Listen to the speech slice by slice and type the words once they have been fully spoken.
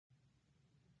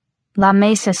La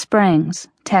Mesa Springs,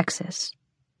 Texas.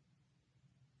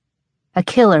 A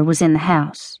killer was in the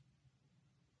house.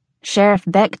 Sheriff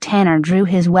Beck Tanner drew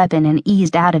his weapon and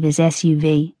eased out of his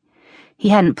SUV. He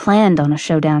hadn't planned on a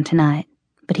showdown tonight,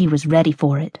 but he was ready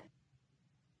for it.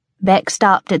 Beck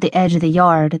stopped at the edge of the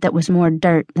yard that was more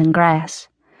dirt than grass.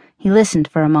 He listened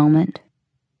for a moment.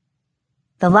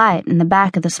 The light in the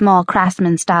back of the small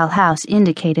craftsman-style house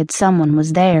indicated someone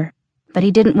was there, but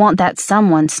he didn't want that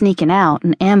someone sneaking out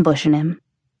and ambushing him.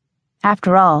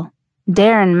 After all,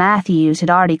 Darren Matthews had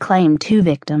already claimed 2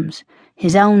 victims,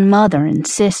 his own mother and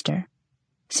sister.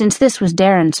 Since this was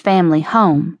Darren's family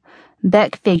home,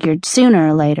 Beck figured sooner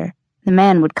or later the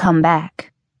man would come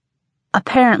back.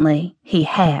 Apparently, he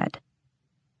had.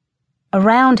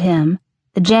 Around him,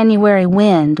 the January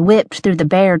wind whipped through the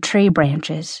bare tree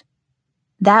branches.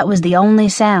 That was the only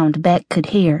sound Beck could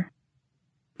hear.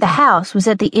 The house was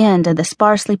at the end of the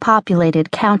sparsely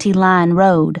populated County Line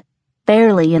Road,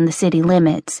 barely in the city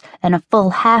limits and a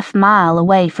full half-mile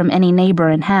away from any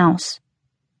neighboring house.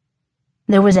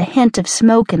 There was a hint of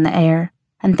smoke in the air,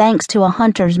 and thanks to a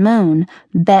hunter's moon,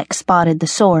 Beck spotted the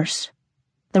source.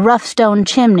 The rough stone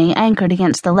chimney anchored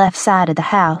against the left side of the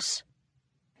house.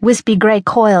 Wispy gray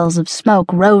coils of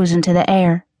smoke rose into the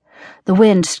air, the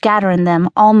wind scattering them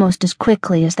almost as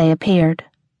quickly as they appeared.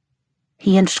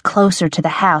 He inched closer to the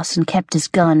house and kept his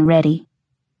gun ready.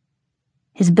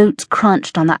 His boots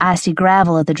crunched on the icy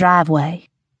gravel of the driveway.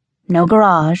 No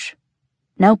garage,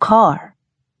 no car,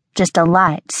 just a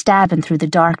light stabbing through the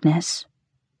darkness.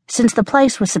 Since the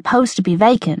place was supposed to be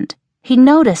vacant, he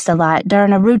noticed the light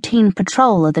during a routine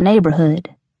patrol of the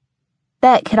neighborhood.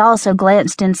 Beck had also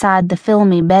glanced inside the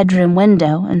filmy bedroom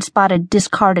window and spotted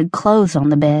discarded clothes on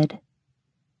the bed.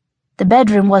 The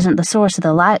bedroom wasn't the source of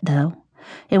the light, though.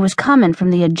 It was coming from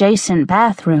the adjacent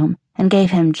bathroom and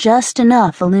gave him just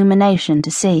enough illumination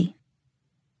to see.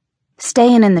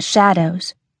 Staying in the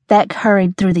shadows, Beck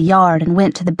hurried through the yard and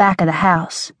went to the back of the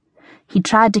house. He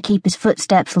tried to keep his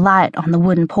footsteps light on the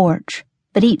wooden porch,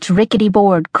 but each rickety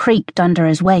board creaked under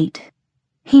his weight.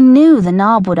 He knew the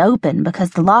knob would open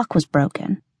because the lock was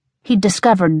broken. He'd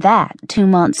discovered that 2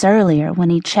 months earlier when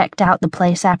he checked out the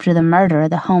place after the murder of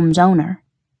the home's owner.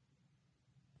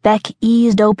 Beck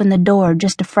eased open the door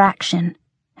just a fraction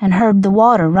and heard the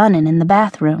water running in the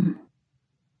bathroom.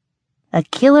 A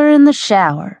killer in the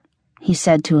shower, he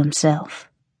said to himself.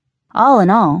 All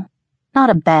in all, not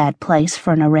a bad place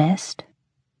for an arrest.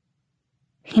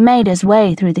 He made his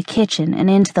way through the kitchen and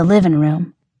into the living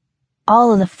room.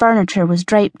 All of the furniture was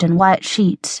draped in white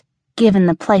sheets, giving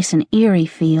the place an eerie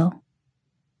feel.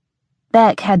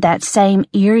 Beck had that same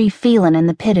eerie feeling in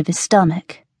the pit of his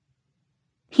stomach.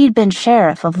 He'd been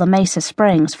sheriff of La Mesa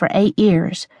Springs for 8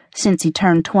 years, since he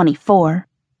turned 24,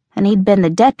 and he'd been the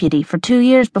deputy for 2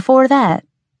 years before that.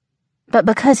 But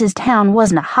because his town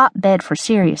wasn't a hotbed for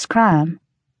serious crime,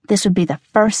 this would be the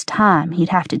first time he'd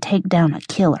have to take down a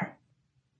killer.